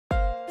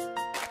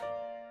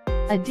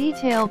A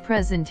detailed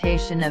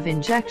presentation of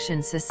injection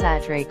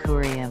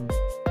Cisatracurium.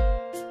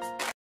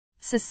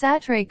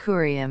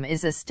 Cisatracurium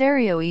is a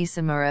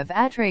stereoisomer of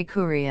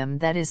atracurium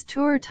that is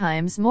 2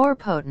 times more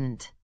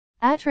potent.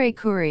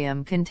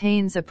 Atracurium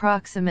contains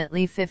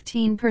approximately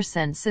 15%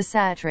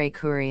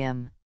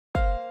 cisatracurium.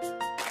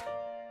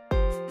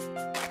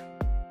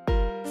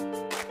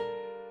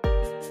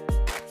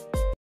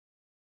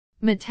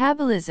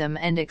 Metabolism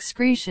and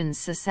excretions.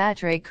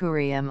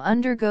 Cisatracurium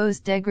undergoes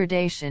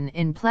degradation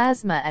in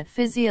plasma at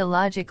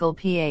physiological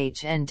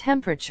pH and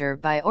temperature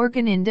by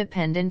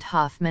organ-independent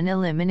Hofmann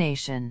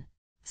elimination.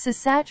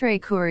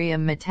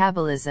 Cisatracurium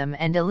metabolism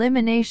and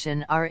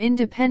elimination are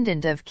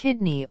independent of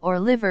kidney or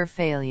liver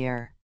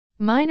failure.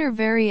 Minor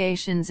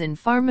variations in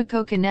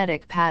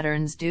pharmacokinetic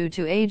patterns due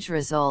to age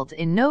result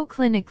in no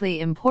clinically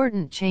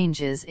important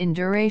changes in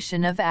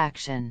duration of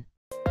action.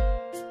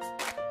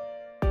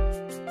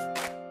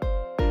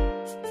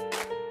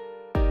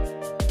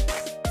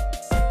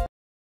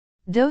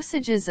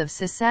 Dosages of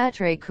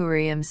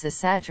Cisatracurium.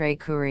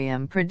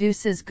 Cisatracurium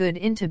produces good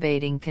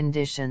intubating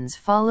conditions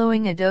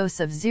following a dose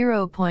of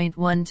 0.1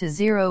 to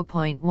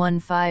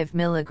 0.15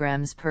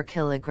 mg per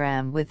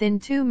kilogram within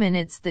 2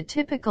 minutes. The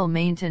typical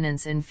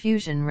maintenance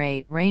infusion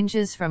rate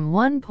ranges from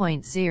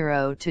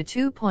 1.0 to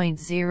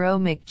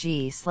 2.0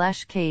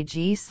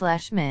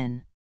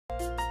 mg/kg/min.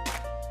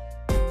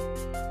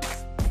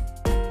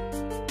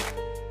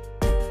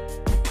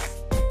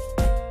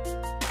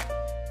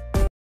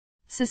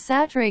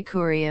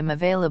 Cisatracurium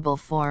available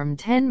form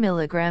 10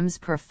 mg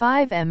per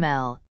 5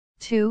 ml,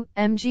 2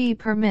 mg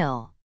per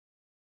ml.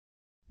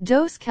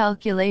 Dose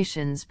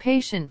calculations.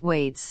 Patient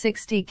weights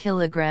 60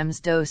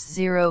 kg. Dose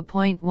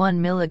 0.1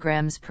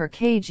 mg per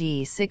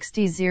kg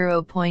 60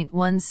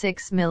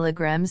 0.16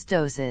 mg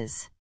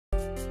doses.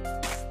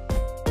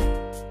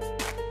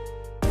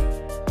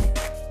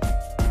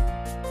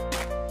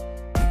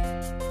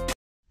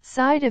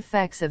 Side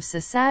effects of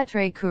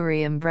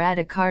Cisatracurium: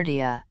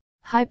 bradycardia,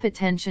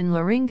 hypotension,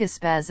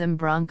 laryngospasm,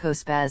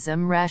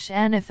 bronchospasm, rash,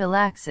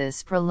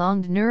 anaphylaxis,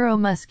 prolonged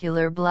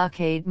neuromuscular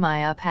blockade,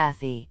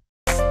 myopathy.